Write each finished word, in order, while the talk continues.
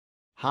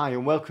Hi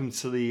and welcome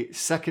to the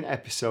second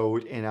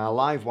episode in our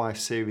Livewire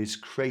series,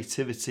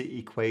 Creativity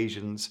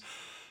Equations.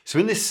 So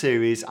in this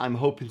series, I'm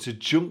hoping to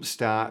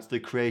jumpstart the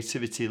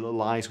creativity that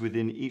lies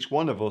within each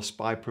one of us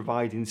by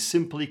providing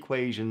simple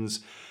equations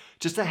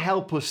just to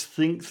help us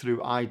think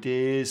through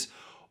ideas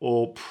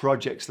or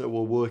projects that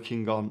we're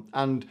working on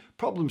and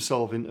problem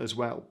solving as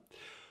well.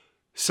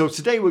 So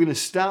today we're going to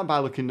start by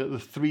looking at the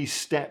 3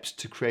 steps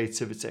to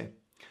creativity.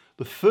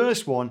 The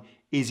first one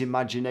is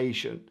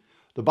imagination.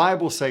 The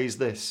Bible says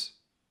this: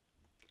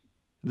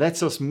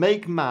 let us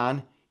make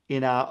man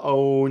in our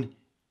own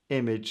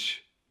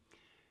image.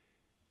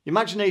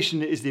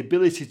 Imagination is the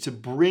ability to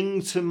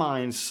bring to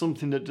mind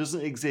something that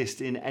doesn't exist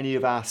in any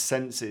of our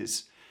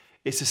senses.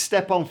 It's a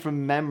step on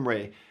from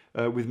memory.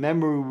 With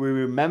memory, we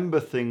remember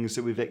things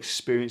that we've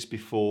experienced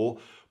before,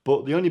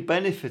 but the only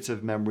benefit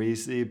of memory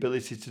is the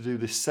ability to do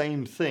the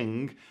same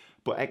thing,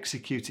 but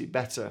execute it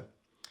better.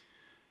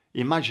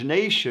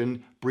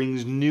 Imagination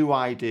brings new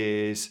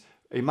ideas.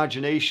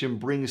 Imagination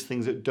brings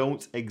things that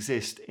don't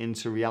exist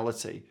into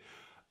reality.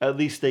 At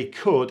least they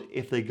could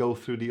if they go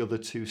through the other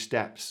 2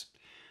 steps.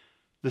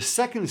 The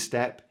second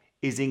step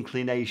is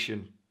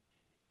inclination.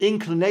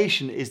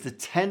 Inclination is the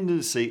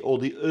tendency or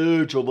the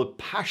urge or the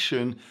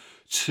passion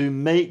to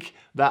make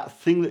that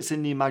thing that's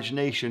in the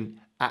imagination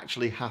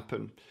actually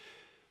happen.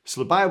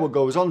 So the Bible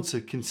goes on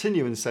to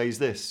continue and says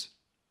this: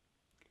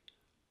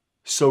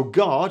 so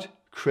God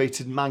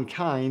created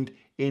mankind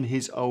in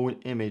his own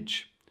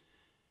image.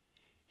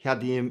 He had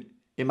the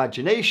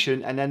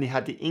imagination and then he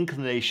had the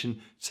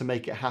inclination to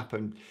make it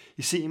happen.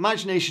 You see,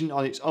 imagination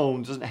on its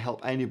own doesn't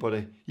help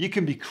anybody. You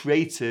can be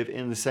creative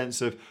in the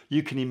sense of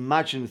you can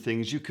imagine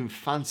things, you can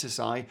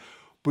fantasize,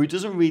 but it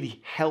doesn't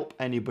really help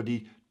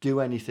anybody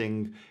do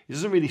anything. It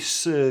doesn't really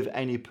serve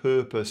any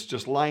purpose,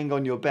 just lying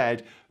on your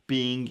bed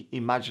being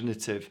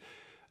imaginative.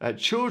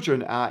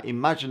 Children are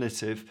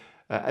imaginative.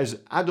 As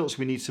adults,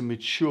 we need to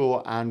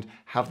mature and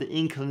have the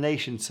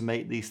inclination to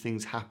make these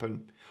things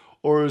happen.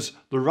 Or as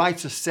the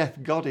writer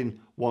Seth Godin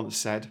once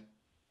said,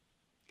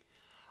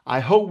 I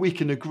hope we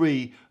can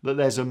agree that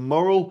there's a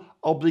moral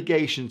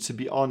obligation to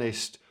be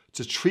honest,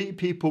 to treat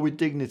people with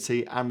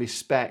dignity and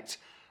respect,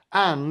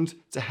 and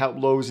to help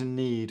those in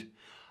need.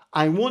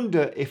 I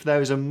wonder if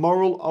there is a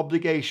moral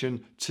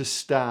obligation to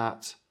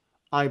start.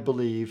 I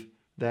believe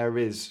there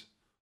is.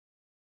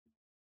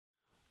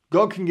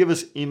 God can give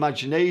us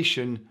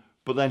imagination,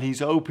 but then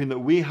he's hoping that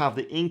we have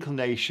the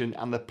inclination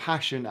and the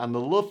passion and the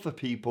love for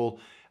people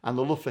and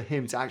the love for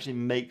him to actually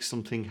make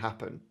something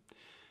happen.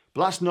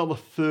 But that's not the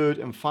third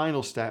and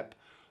final step.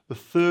 The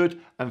third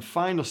and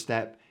final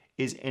step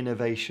is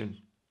innovation.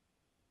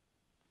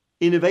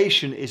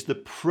 Innovation is the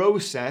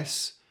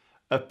process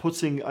of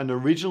putting an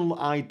original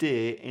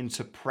idea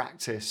into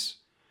practice.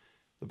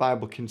 The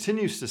Bible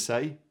continues to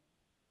say,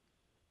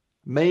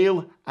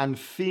 male and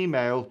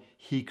female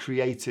he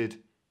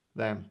created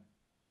them.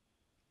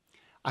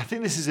 I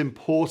think this is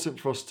important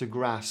for us to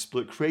grasp,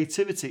 that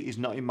creativity is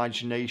not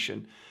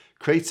imagination.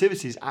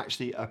 Creativity is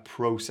actually a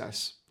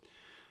process.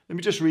 Let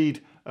me just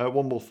read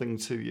one more thing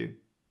to you.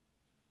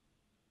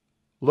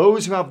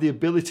 Those who have the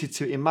ability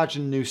to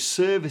imagine new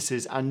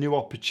services and new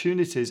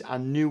opportunities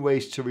and new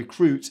ways to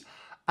recruit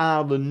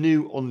are the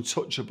new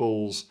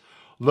untouchables.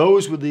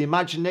 Those with the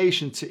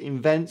imagination to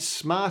invent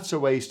smarter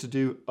ways to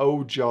do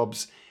old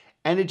jobs,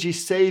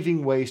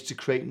 energy-saving ways to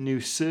create new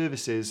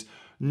services,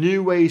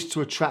 new ways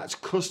to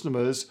attract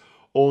customers,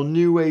 or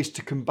new ways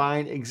to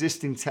combine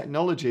existing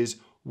technologies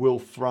will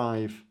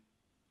thrive.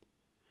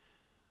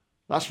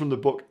 That's from the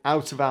book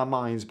Out of Our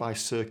Minds by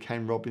Sir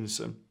Ken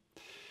Robinson.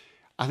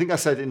 I think I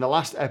said in the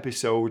last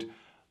episode,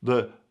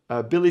 the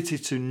ability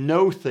to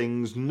know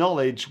things,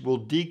 knowledge will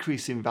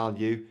decrease in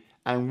value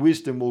and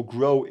wisdom will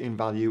grow in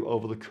value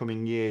over the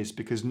coming years,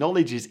 because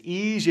knowledge is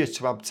easier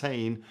to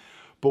obtain,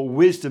 but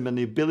wisdom and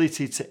the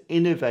ability to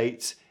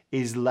innovate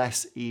is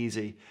less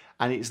easy,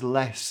 and it's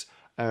less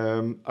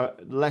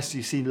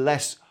you see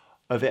less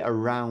of it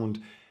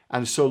around.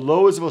 And so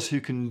those of us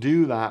who can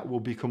do that will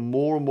become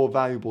more and more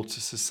valuable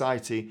to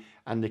society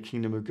and the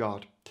kingdom of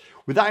God.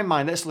 With that in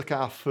mind, let's look at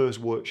our first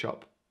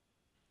workshop.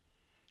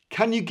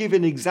 Can you give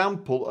an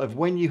example of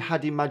when you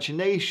had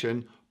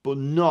imagination but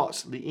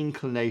not the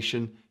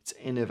inclination to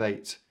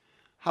innovate?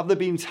 Have there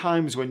been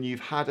times when you've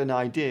had an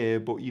idea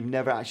but you've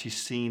never actually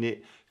seen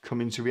it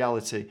come into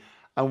reality?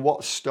 And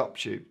what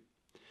stopped you?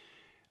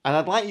 And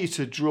I'd like you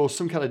to draw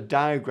some kind of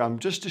diagram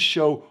just to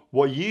show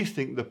what you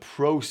think the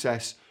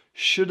process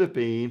should have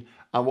been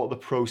and what the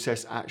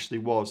process actually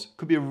was.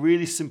 Could be a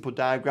really simple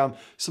diagram,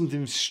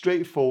 something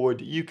straightforward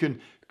you can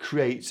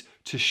create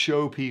to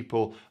show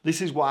people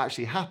this is what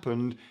actually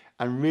happened,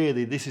 and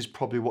really this is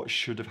probably what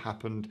should have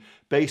happened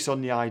based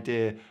on the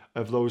idea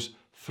of those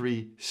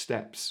 3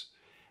 steps.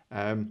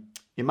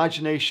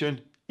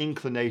 Imagination,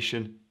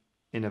 inclination,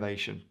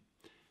 innovation.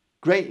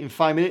 Great, in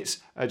 5 minutes.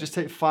 Just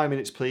take 5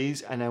 minutes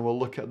please, and then we'll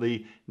look at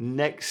the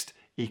next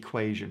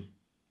equation.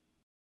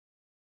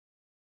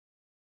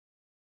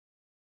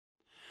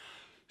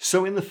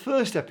 So in the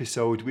first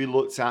episode, we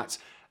looked at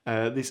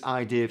this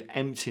idea of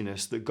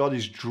emptiness, that God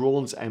is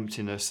drawn to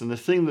emptiness. And the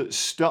thing that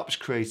stops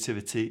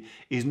creativity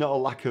is not a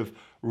lack of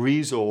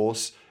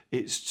resource,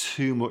 it's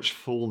too much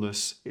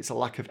fullness. It's a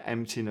lack of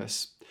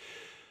emptiness.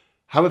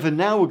 However,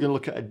 now we're going to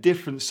look at a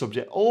different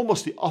subject,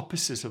 almost the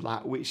opposite of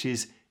that, which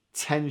is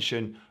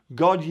tension.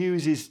 God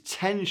uses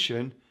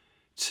tension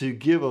to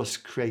give us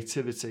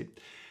creativity.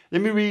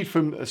 Let me read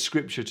from a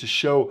scripture to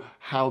show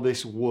how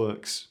this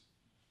works.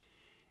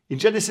 In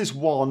Genesis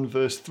 1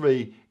 verse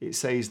 3, it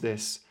says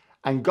this,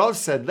 "And God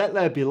said, let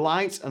there be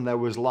light, and there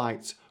was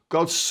light.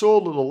 God saw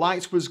that the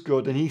light was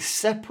good, and he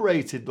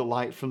separated the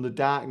light from the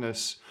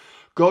darkness.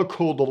 God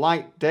called the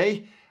light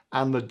day,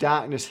 and the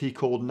darkness he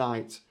called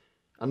night.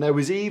 And there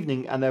was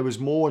evening, and there was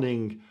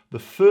morning, the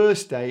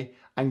first day.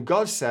 And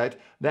God said,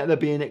 let there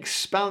be an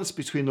expanse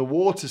between the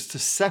waters to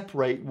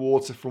separate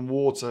water from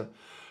water.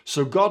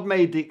 So God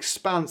made the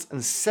expanse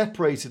and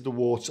separated the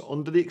water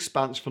under the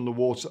expanse from the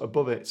water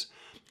above it.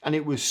 And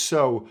it was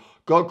so.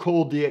 God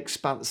called the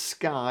expanse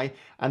sky,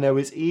 and there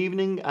was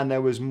evening and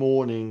there was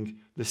morning,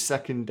 the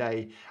second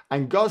day.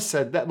 And God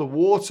said, let the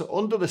water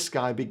under the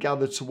sky be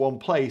gathered to one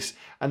place,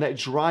 and let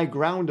dry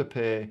ground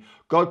appear.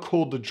 God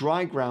called the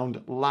dry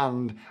ground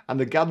land, and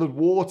the gathered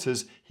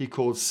waters he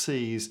called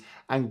seas.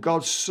 And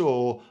God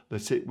saw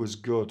that it was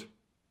good."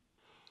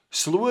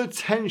 So the word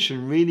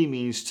tension really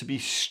means to be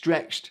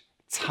stretched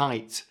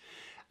tight.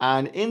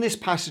 And in this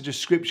passage of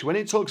scripture, when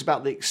it talks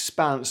about the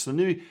expanse,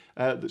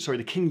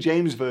 the King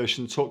James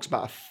Version talks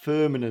about a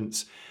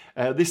firmament,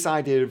 this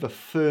idea of a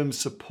firm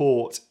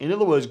support. In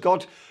other words,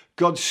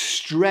 God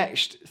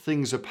stretched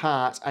things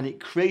apart, and it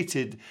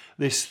created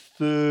this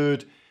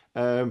third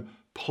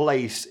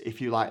place,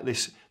 if you like,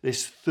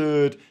 this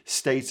third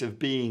state of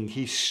being.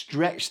 He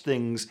stretched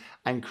things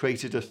and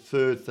created a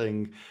third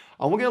thing.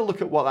 And we're going to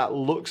look at what that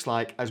looks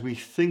like as we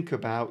think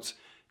about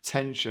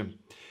tension.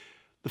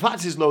 The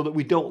fact is, though, that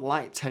we don't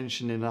like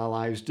tension in our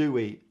lives, do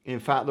we? In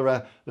fact, there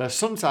are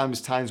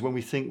sometimes times when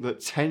we think that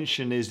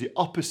tension is the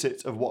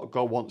opposite of what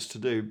God wants to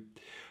do.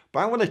 But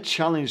I want to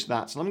challenge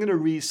that, and I'm going to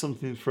read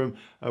something from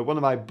one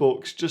of my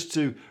books just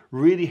to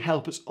really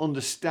help us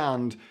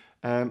understand,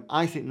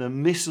 I think, the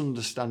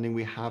misunderstanding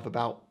we have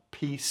about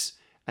peace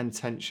and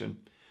tension.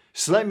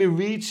 So let me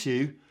read to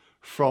you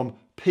from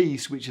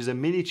Peace, which is a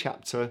mini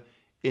chapter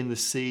in The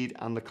Seed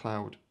and the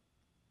Cloud.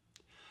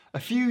 A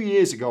few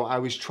years ago, I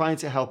was trying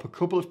to help a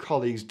couple of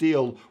colleagues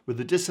deal with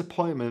the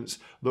disappointments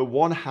that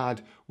one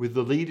had with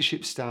the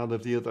leadership style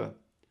of the other.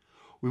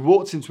 We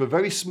walked into a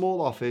very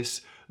small office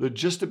that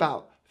just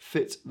about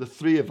fit the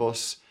three of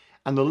us,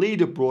 and the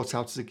leader brought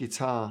out his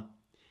guitar.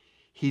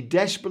 He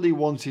desperately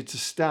wanted to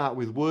start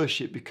with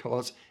worship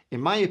because,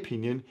 in my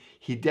opinion,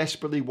 he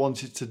desperately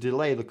wanted to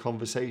delay the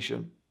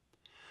conversation.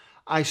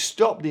 I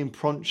stopped the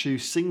impromptu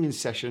singing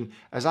session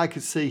as I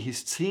could see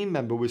his team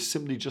member was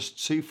simply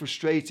just too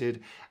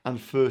frustrated and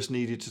first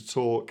needed to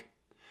talk.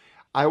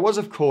 I was,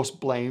 of course,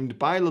 blamed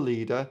by the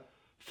leader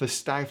for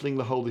stifling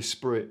the Holy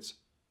Spirit.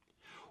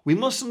 We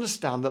must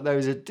understand that there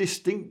is a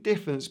distinct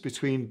difference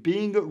between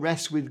being at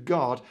rest with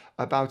God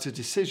about a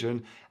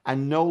decision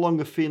and no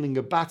longer feeling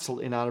a battle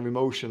in our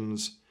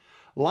emotions.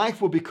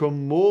 Life will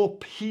become more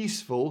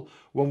peaceful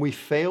when we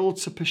fail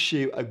to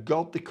pursue a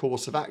godly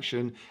course of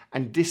action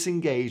and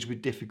disengage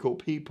with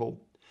difficult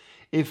people.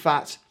 In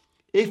fact,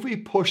 if we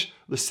push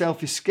the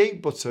self-escape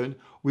button,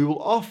 we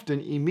will often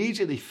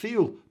immediately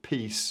feel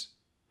peace,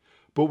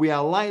 but we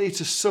are likely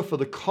to suffer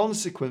the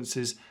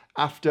consequences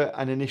after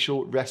an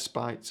initial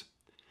respite.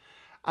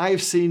 I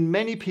have seen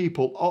many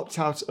people opt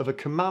out of a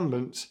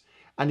commandment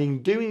and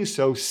in doing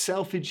so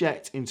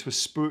self-eject into a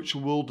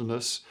spiritual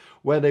wilderness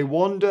where they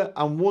wander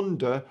and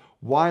wonder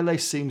why they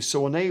seem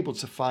so unable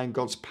to find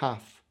God's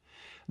path.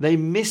 They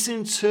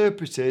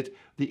misinterpreted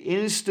the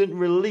instant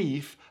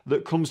relief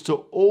that comes to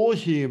all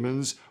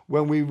humans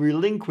when we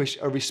relinquish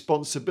a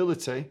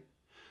responsibility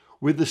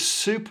with the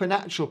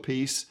supernatural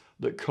peace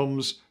that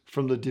comes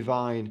from the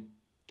divine.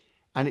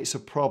 And it's a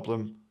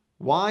problem.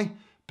 Why?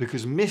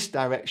 Because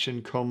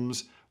misdirection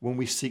comes when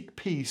we seek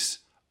peace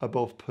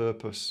above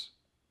purpose.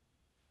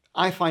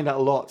 I find that a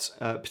lot,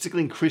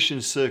 particularly in Christian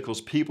circles,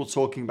 people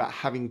talking about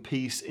having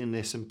peace in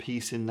this and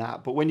peace in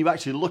that. But when you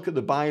actually look at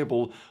the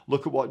Bible,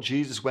 look at what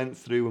Jesus went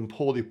through and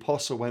Paul the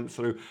Apostle went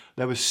through,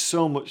 there was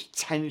so much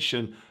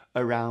tension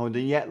around,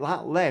 and yet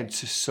that led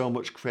to so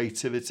much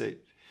creativity.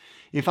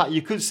 In fact,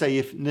 you could say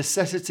if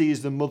necessity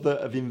is the mother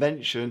of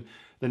invention,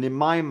 then in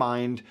my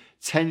mind,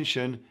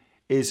 tension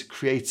is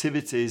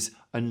creativity's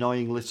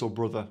annoying little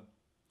brother.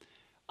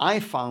 I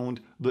found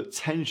that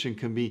tension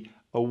can be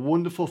a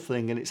wonderful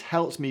thing, and it's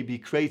helped me be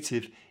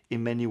creative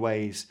in many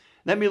ways.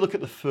 Let me look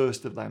at the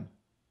first of them.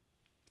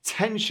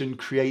 Tension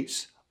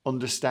creates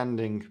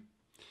understanding.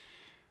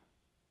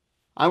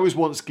 I was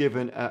once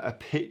given a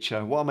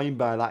picture. What I mean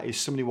by that is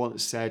somebody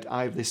once said,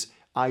 I have this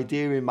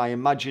idea in my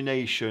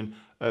imagination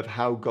of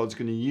how God's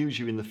going to use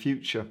you in the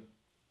future.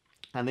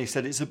 And they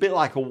said it's a bit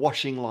like a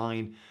washing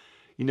line.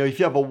 You know, if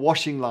you have a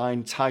washing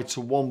line tied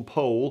to one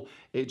pole,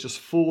 it just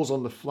falls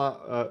on the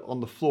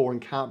floor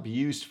and can't be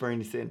used for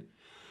anything.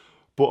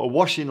 But a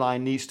washing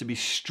line needs to be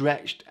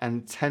stretched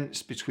and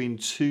tensed between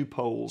two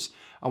poles.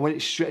 And when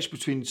it's stretched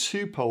between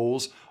two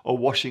poles, a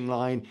washing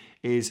line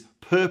is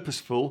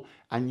purposeful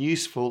and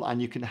useful,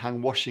 and you can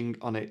hang washing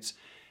on it.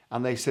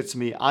 And they said to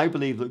me, I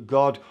believe that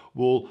God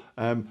will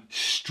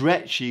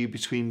stretch you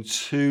between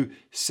two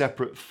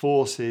separate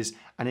forces,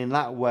 and in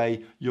that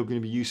way, you're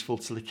going to be useful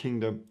to the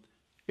kingdom.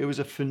 It was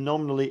a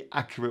phenomenally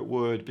accurate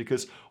word,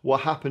 because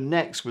what happened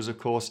next was, of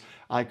course,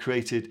 I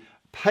created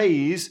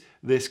Pays,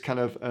 this kind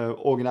of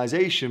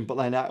organization, but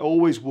then I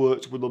always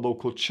worked with the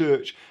local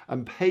church,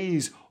 and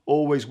Pays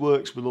always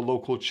works with the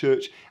local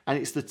church, and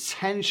it's the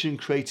tension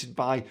created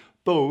by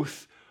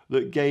both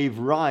that gave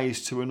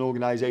rise to an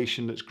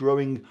organization that's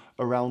growing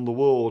around the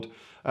world,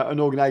 an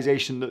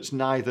organization that's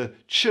neither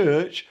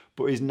church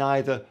but is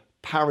neither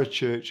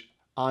parachurch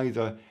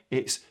either.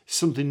 It's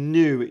something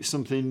new, it's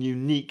something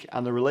unique,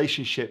 and the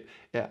relationship,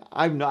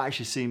 I've not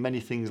actually seen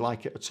many things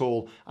like it at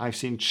all. I've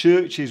seen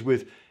churches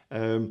with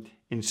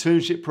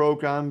internship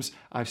programs.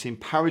 I've seen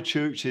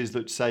parachurches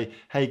that say,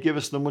 hey, give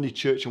us the money,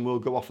 church, and we'll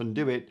go off and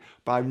do it.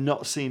 But I've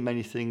not seen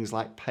many things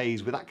like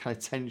Pays with that kind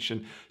of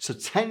tension. So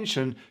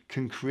tension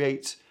can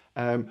create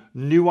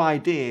new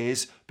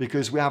ideas,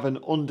 because we have an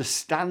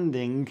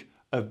understanding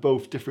of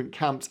both different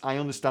camps. I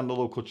understand the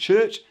local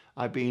church.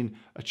 I've been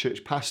a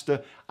church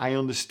pastor. I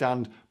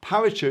understand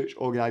parachurch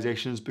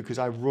organizations because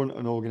I've run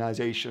an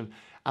organization.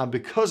 And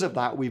because of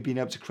that, we've been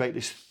able to create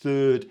this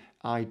third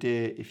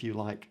idea, if you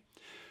like.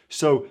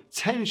 So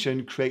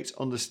tension creates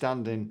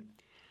understanding.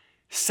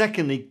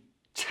 Secondly,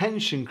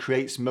 tension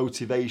creates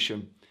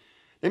motivation.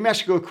 Let me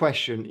ask you a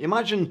question.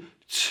 Imagine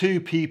two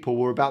people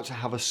were about to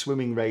have a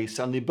swimming race,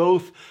 and they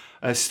both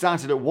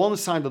started at one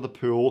side of the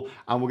pool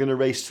and were going to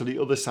race to the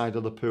other side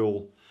of the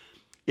pool.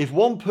 If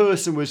one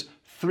person was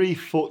 3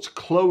 foot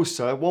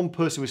closer, one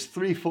person was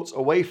 3 foot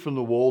away from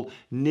the wall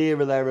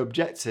nearer their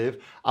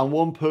objective, and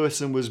one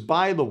person was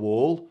by the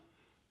wall,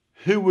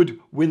 who would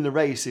win the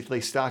race if they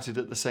started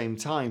at the same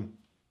time?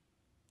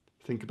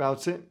 Think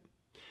about it.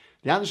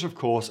 The answer, of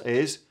course,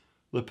 is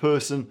the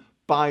person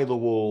by the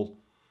wall.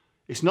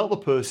 It's not the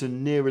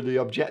person nearer the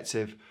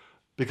objective,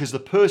 because the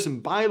person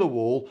by the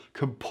wall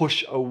can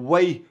push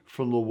away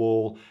from the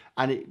wall,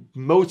 and it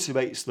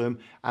motivates them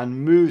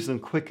and moves them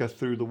quicker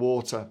through the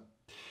water.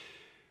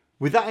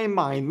 With that in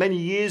mind, many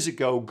years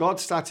ago, God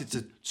started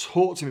to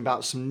talk to me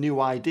about some new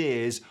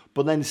ideas,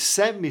 but then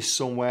sent me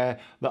somewhere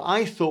that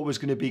I thought was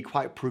going to be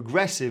quite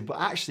progressive, but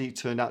actually it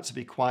turned out to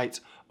be quite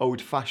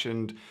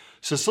old-fashioned.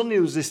 So suddenly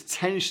there was this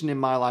tension in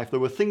my life. There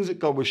were things that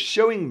God was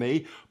showing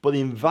me, but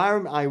the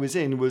environment I was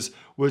in was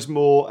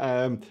more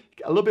a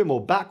little bit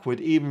more backward,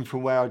 even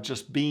from where I'd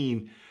just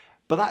been.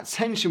 But that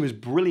tension was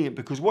brilliant,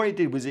 because what it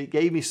did was it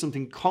gave me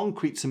something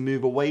concrete to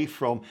move away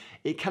from.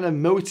 It kind of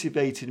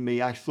motivated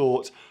me. I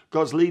thought,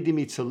 God's leading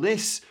me to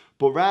this,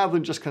 but rather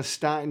than just kind of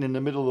starting in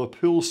the middle of a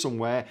pool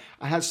somewhere,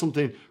 I had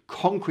something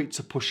concrete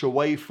to push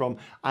away from.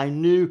 I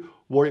knew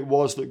what it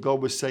was that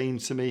God was saying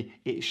to me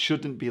it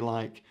shouldn't be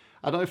like.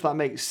 I don't know if that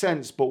makes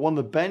sense, but one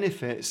of the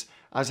benefits,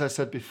 as I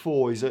said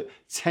before, is that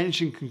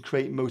tension can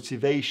create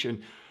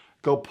motivation.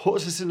 God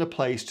puts us in a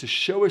place to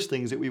show us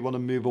things that we want to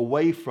move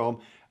away from,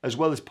 as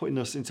well as putting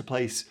us into a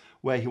place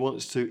where he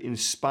wants to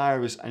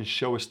inspire us and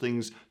show us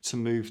things to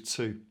move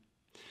to.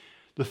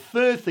 The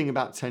third thing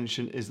about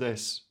tension is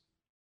this.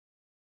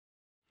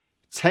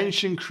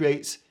 Tension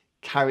creates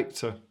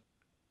character.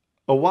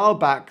 A while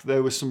back,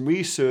 there was some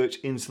research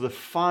into the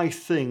 5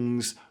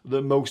 things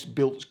that most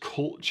built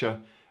culture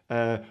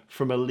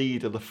from a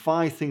leader, the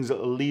 5 things that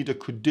a leader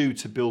could do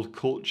to build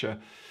culture.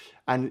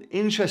 And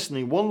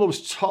interestingly, one of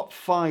those top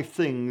 5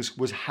 things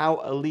was how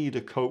a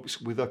leader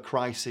copes with a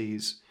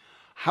crisis.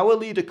 How a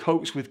leader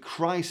copes with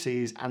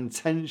crises and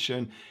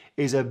tension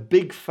is a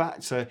big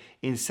factor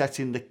in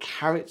setting the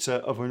character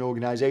of an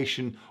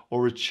organization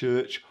or a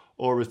church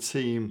or a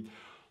team.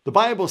 The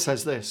Bible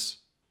says this: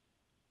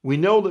 we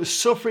know that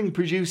suffering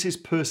produces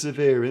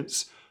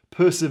perseverance,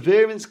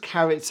 perseverance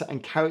character,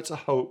 and character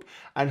hope,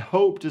 and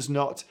hope does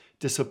not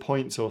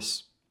disappoint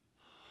us.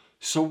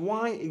 So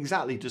why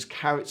exactly does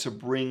character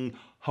bring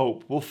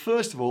hope? Well,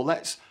 first of all,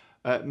 let's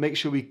make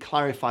sure we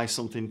clarify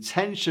something.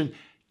 Tension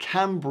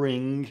can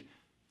bring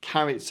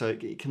character.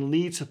 It can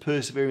lead to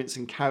perseverance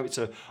and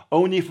character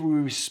only if we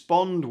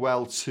respond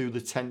well to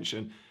the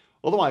tension.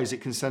 Otherwise, it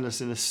can send us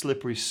in a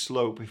slippery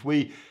slope. If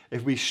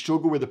we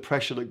struggle with the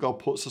pressure that God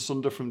puts us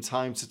under from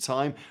time to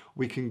time,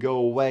 we can go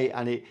away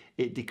and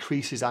it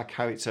decreases our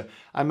character.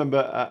 I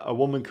remember a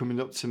woman coming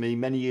up to me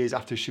many years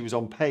after she was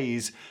on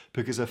Pays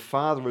because her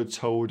father had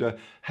told her,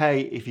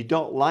 hey, if you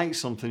don't like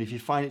something, if you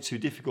find it too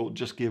difficult,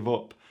 just give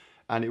up.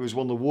 And it was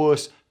one of the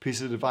worst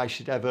pieces of advice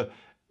she'd ever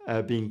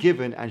been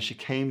given, and she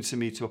came to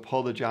me to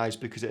apologize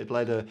because it had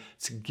led her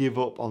to give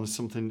up on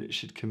something that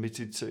she'd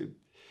committed to.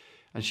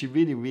 And she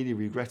really, really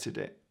regretted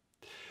it.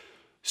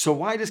 So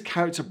why does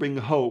character bring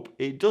hope?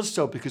 It does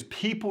so because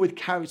people with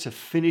character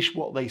finish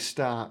what they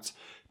start.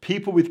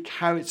 People with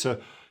character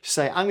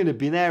say, I'm going to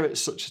be there at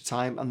such a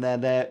time, and they're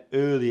there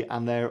early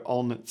and they're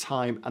on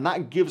time. And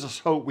that gives us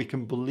hope. We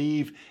can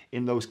believe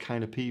in those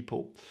kind of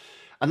people.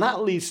 And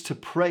that leads to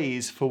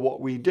praise for what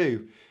we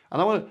do.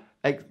 And I want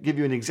to give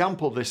you an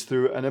example of this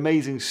through an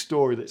amazing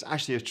story that's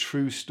actually a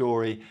true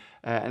story.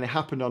 And it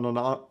happened on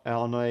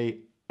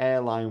an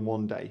airline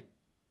one day.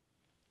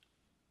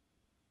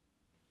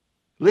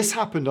 This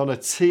happened on a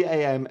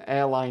TAM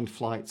airline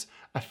flight.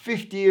 A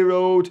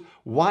 50-year-old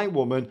white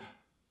woman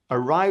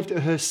arrived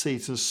at her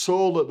seat and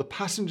saw that the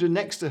passenger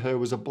next to her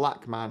was a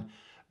black man.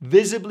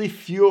 Visibly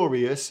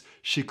furious,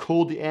 she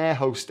called the air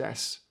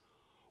hostess.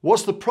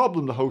 "What's the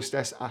problem?" the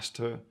hostess asked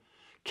her.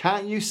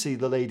 "Can't you see?"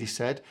 the lady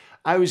said.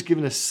 "I was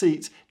given a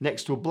seat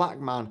next to a black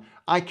man.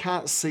 I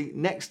can't sit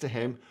next to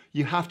him.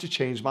 You have to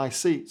change my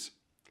seat."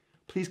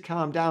 "Please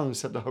calm down,"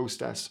 said the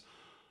hostess.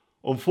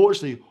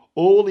 "Unfortunately,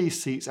 all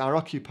these seats are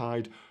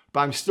occupied,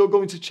 but I'm still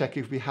going to check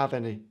if we have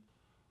any."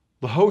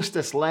 The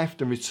hostess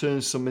left and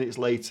returned some minutes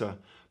later.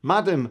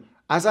 "Madam,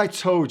 as I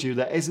told you,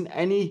 there isn't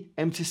any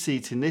empty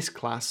seat in this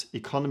class,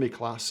 economy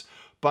class,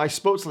 but I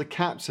spoke to the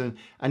captain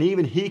and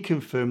even he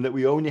confirmed that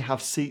we only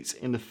have seats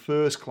in the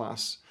first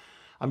class."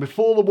 And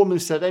before the woman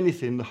said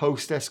anything, the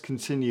hostess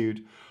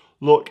continued,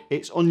 "Look,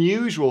 it's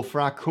unusual for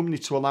our company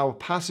to allow a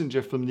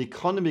passenger from the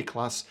economy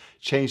class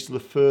change to the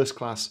first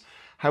class.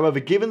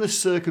 However, given the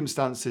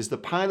circumstances, the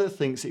pilot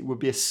thinks it would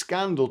be a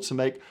scandal to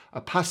make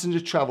a passenger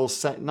travel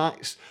set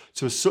next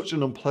to such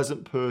an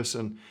unpleasant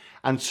person."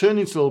 And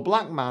turning to the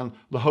black man,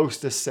 the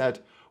hostess said,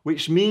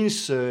 "Which means,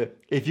 sir,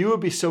 if you would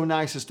be so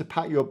nice as to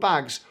pack your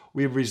bags,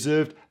 we have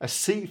reserved a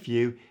seat for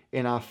you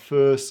in our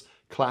first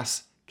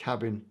class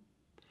cabin."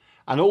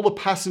 And all the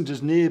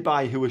passengers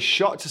nearby who were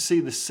shocked to see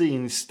the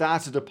scene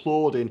started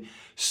applauding,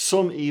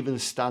 some even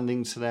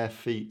standing to their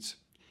feet.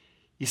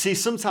 You see,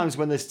 sometimes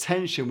when there's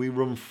tension, we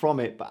run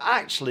from it, but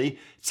actually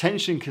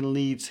tension can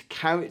lead to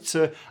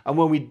character. And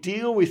when we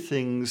deal with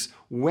things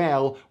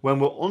well,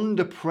 when we're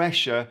under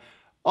pressure,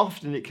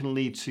 often it can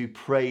lead to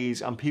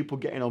praise and people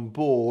getting on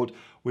board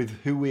with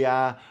who we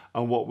are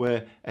and what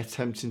we're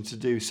attempting to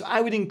do. So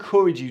I would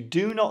encourage you,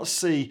 do not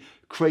see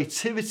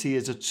creativity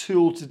as a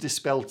tool to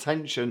dispel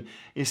tension.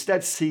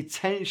 Instead, see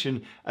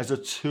tension as a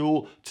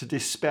tool to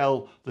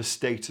dispel the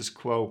status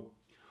quo.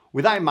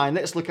 With that in mind,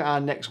 let's look at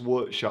our next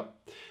workshop.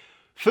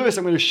 First,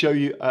 I'm going to show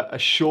you a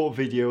short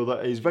video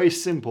that is very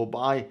simple, but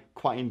I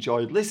quite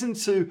enjoyed. Listen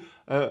to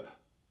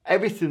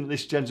everything that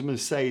this gentleman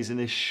says in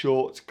this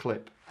short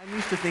clip. I'm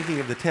used to thinking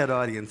of the TED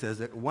audience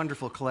as a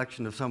wonderful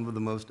collection of some of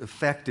the most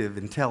effective,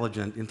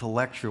 intelligent,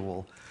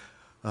 intellectual,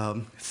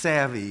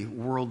 savvy,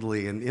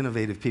 worldly, and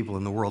innovative people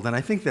in the world, and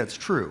I think that's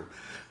true.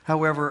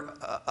 However,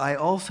 I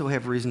also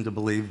have reason to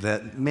believe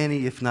that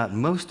many, if not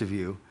most of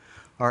you,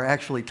 are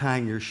actually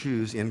tying your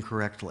shoes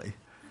incorrectly.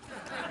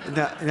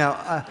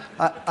 Now,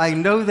 I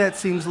know that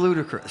seems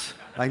ludicrous.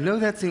 I know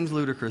that seems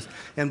ludicrous,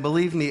 and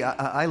believe me,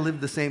 I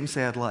lived the same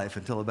sad life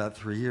until about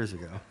 3 years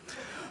ago.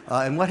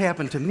 And what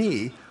happened to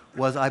me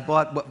was I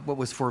bought what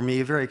was for me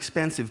a very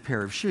expensive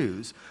pair of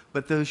shoes,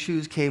 but those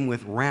shoes came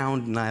with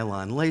round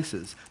nylon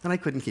laces, and I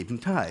couldn't keep them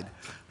tied.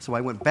 So I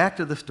went back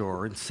to the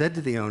store and said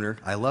to the owner,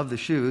 "I love the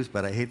shoes,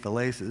 but I hate the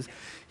laces."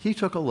 He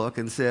took a look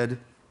and said,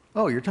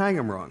 "Oh, you're tying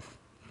them wrong."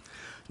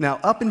 Now,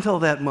 up until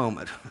that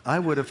moment, I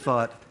would have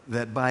thought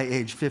that by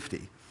age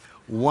 50,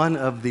 one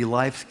of the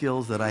life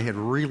skills that I had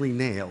really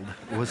nailed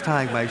was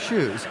tying my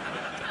shoes.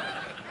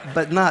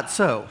 But not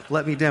so.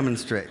 Let me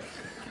demonstrate.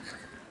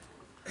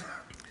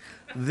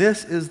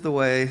 This is the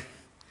way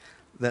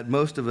that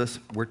most of us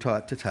were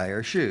taught to tie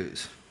our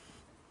shoes.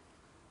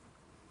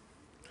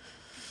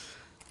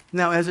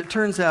 Now, as it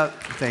turns out,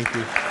 thank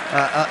you.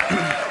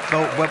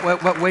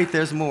 Wait,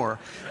 there's more.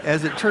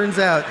 As it turns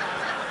out,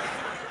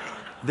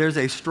 there's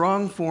a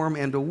strong form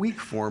and a weak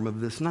form of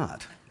this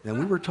knot. And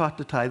we were taught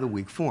to tie the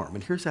weak form,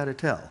 and here's how to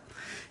tell.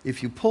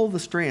 If you pull the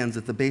strands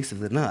at the base of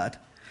the knot,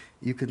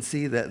 you can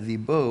see that the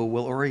bow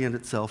will orient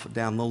itself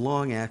down the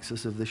long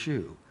axis of the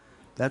shoe.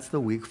 That's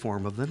the weak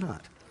form of the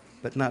knot,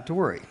 but not to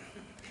worry.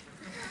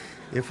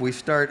 If we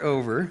start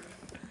over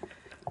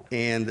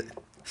and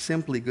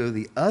simply go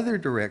the other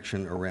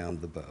direction around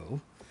the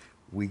bow,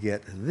 we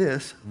get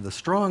this, the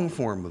strong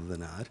form of the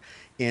knot,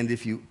 and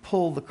if you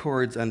pull the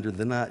cords under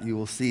the knot, you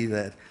will see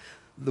that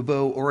the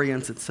bow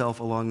orients itself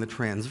along the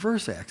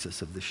transverse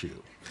axis of the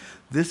shoe.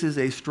 This is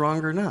a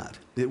stronger knot.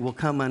 It will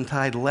come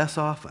untied less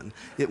often.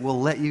 It will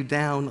let you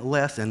down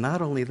less, and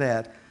not only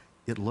that,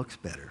 it looks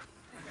better.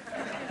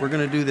 We're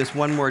going to do this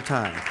one more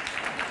time.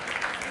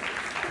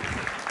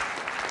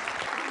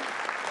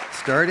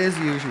 Start as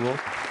usual.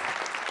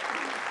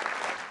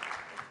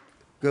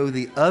 Go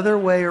the other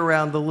way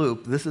around the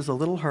loop. This is a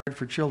little hard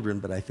for children,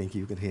 but I think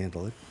you can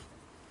handle it.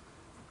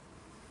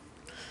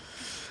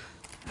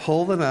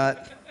 Pull the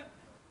knot.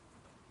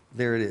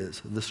 There it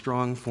is, the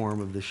strong form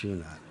of the shoe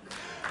knot.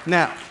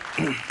 Now,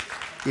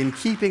 in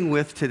keeping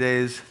with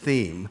today's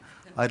theme,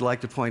 I'd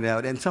like to point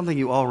out, and something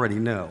you already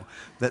know,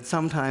 that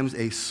sometimes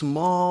a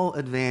small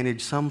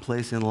advantage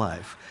someplace in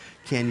life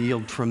can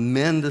yield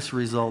tremendous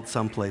results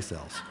someplace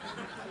else.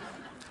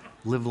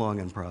 Live long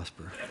and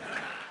prosper.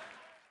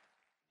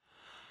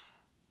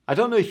 I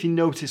don't know if you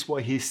noticed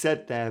what he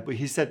said there, but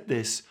he said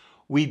this: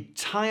 We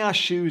tie our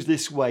shoes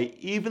this way,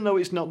 even though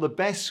it's not the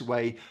best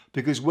way,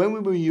 because when we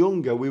were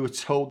younger, we were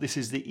told this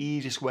is the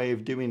easiest way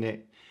of doing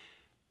it.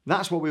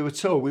 That's what we were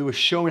told. We were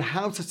shown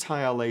how to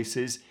tie our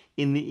laces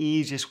in the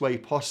easiest way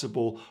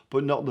possible,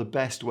 but not the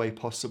best way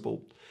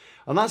possible.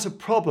 And that's a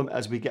problem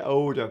as we get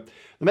older.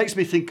 It makes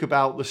me think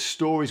about the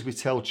stories we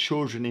tell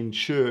children in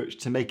church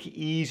to make it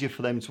easier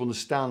for them to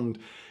understand.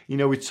 You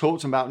know, we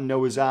talked about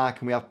Noah's Ark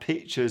and we have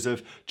pictures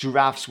of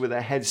giraffes with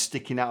their heads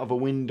sticking out of a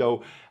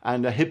window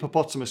and a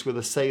hippopotamus with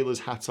a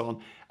sailor's hat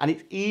on. And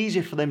it's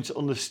easier for them to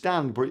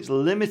understand, but it's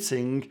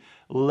limiting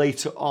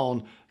later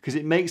on because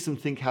it makes them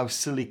think, how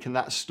silly can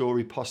that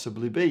story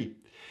possibly be?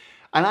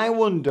 And I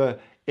wonder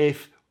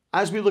if,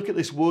 as we look at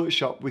this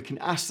workshop, we can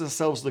ask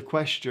ourselves the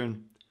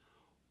question,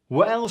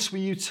 what else were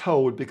you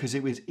told because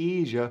it was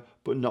easier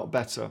but not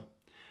better?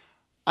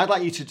 I'd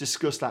like you to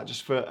discuss that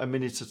just for a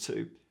minute or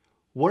two.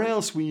 What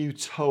else were you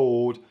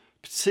told,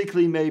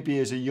 particularly maybe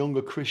as a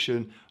younger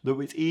Christian, that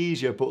was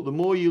easier, but the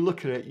more you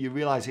look at it, you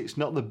realize it's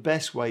not the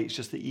best way, it's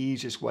just the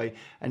easiest way,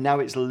 and now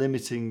it's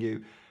limiting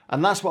you.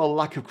 And that's what a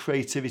lack of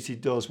creativity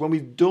does. When we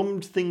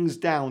dumbed things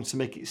down to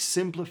make it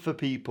simpler for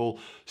people,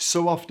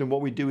 so often what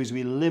we do is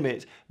we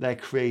limit their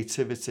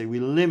creativity. We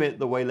limit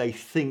the way they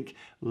think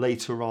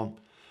later on.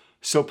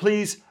 So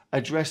please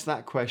address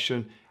that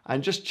question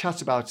and just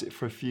chat about it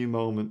for a few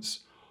moments.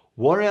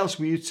 What else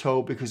were you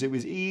told because it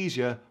was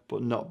easier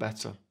but not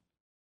better?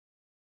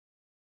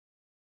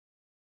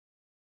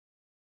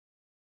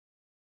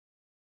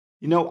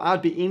 You know,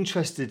 I'd be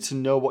interested to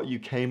know what you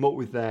came up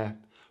with there.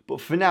 But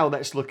for now,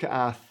 let's look at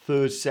our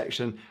third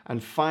section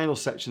and final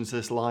section to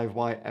this Live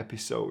Wire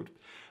episode.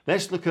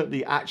 Let's look at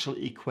the actual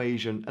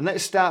equation, and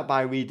let's start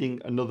by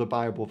reading another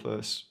Bible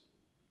verse.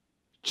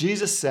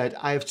 Jesus said,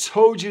 I have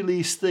told you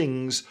these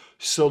things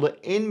so that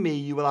in me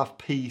you will have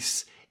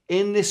peace.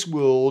 In this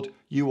world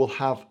you will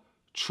have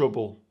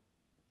trouble.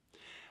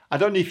 I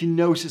don't know if you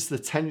notice the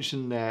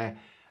tension there.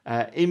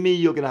 In me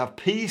you're going to have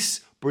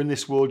peace, but in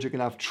this world you're going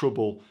to have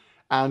trouble.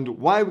 And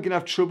why are we going to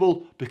have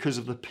trouble? Because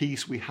of the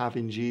peace we have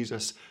in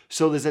Jesus.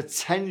 So there's a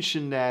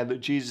tension there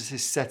that Jesus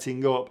is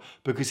setting up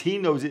because he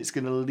knows it's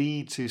going to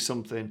lead to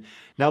something.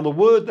 Now the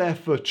word there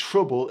for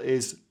trouble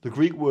is the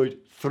Greek word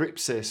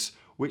thripsis,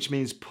 which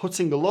means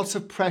putting a lot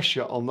of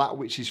pressure on that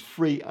which is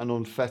free and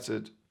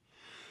unfettered.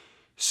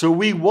 So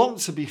we want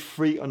to be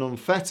free and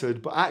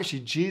unfettered, but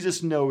actually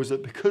Jesus knows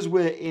that because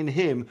we're in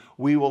him,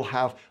 we will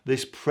have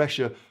this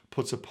pressure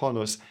put upon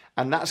us.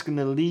 And that's going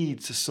to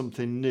lead to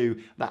something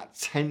new, that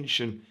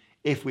tension,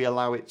 if we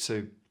allow it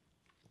to.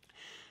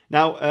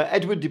 Now,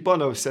 Edward de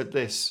Bono said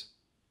this,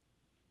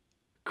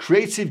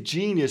 creative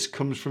genius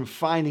comes from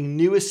finding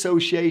new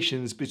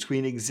associations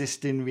between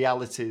existing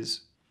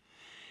realities.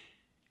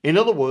 In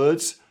other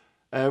words,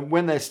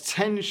 when there's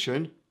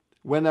tension,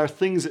 when there are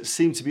things that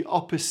seem to be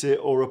opposite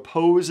or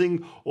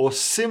opposing or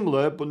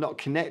similar but not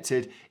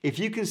connected, if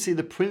you can see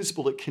the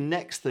principle that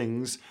connects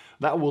things,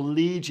 that will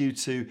lead you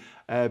to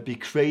be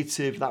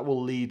creative, that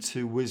will lead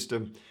to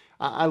wisdom.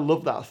 I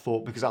love that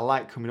thought because I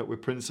like coming up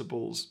with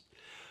principles.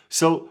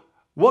 So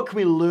what can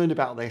we learn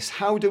about this?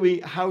 How do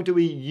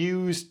we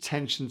use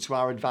tension to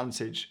our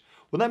advantage?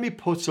 Well, let me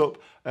put up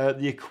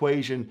the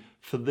equation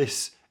for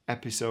this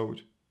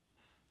episode.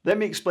 Let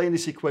me explain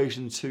this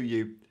equation to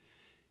you.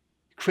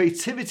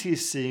 Creativity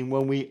is seen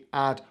when we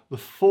add the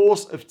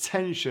force of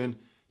tension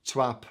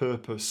to our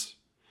purpose.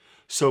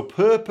 So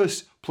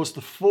purpose plus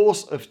the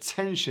force of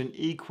tension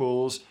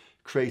equals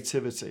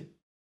creativity.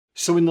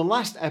 So in the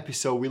last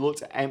episode, we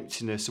looked at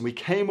emptiness and we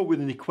came up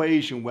with an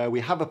equation where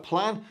we have a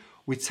plan,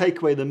 we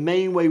take away the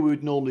main way we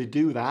would normally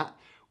do that,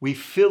 we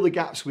fill the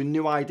gaps with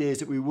new ideas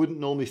that we wouldn't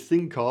normally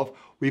think of,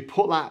 we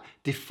put that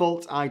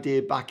default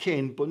idea back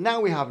in, but now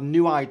we have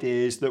new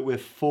ideas that we're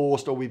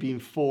forced or we've been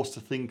forced to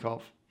think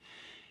of.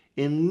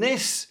 In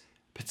this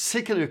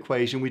particular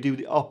equation, we do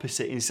the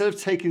opposite. Instead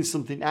of taking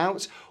something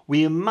out,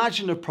 we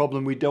imagine a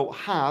problem we don't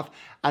have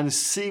and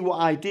see what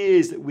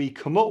ideas that we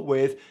come up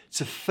with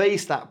to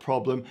face that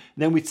problem.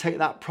 Then we take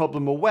that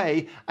problem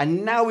away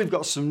and now we've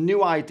got some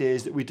new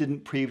ideas that we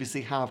didn't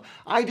previously have.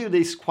 I do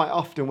this quite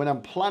often when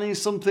I'm planning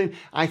something.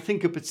 I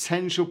think of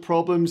potential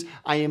problems,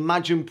 I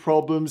imagine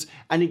problems,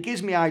 and it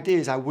gives me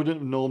ideas I wouldn't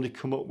have normally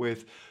come up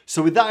with.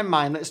 So with that in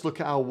mind, let's look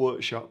at our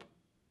workshop.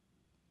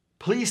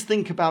 Please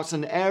think about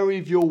an area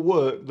of your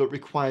work that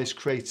requires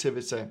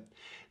creativity.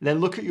 Then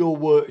look at your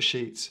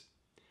worksheet.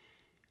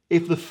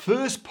 If the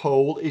first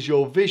pole is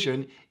your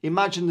vision,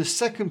 imagine the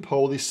second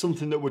pole is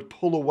something that would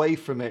pull away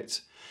from it.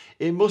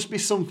 It must be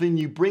something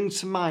you bring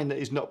to mind that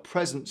is not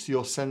present to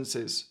your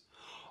senses.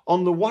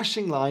 On the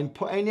washing line,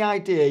 put any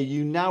idea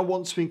you now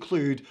want to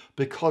include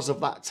because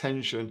of that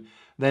tension.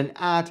 Then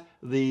add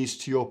these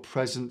to your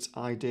present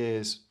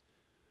ideas.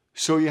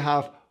 So you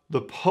have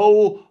the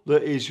pole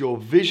that is your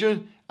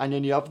vision, and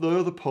then you have the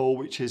other pole,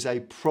 which is a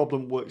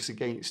problem works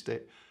against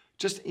it.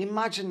 Just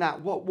imagine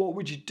that. What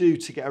would you do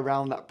to get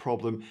around that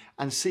problem?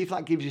 And see if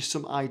that gives you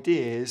some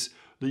ideas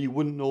that you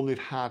wouldn't normally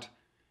have had.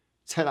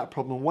 Take that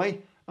problem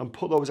away and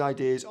put those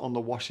ideas on the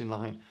washing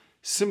line.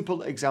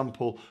 Simple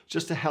example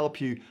just to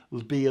help you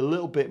be a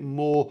little bit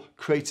more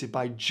creative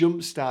by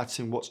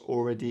jump-starting what's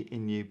already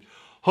in you.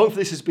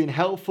 Hopefully this has been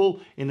helpful.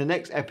 In the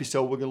next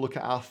episode, we're going to look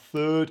at our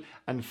third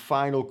and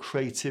final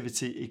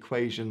creativity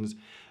equations.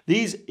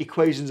 These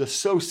equations are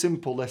so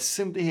simple. They're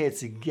simply here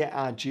to get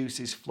our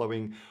juices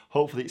flowing.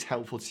 Hopefully it's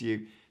helpful to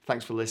you.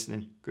 Thanks for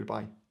listening.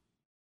 Goodbye.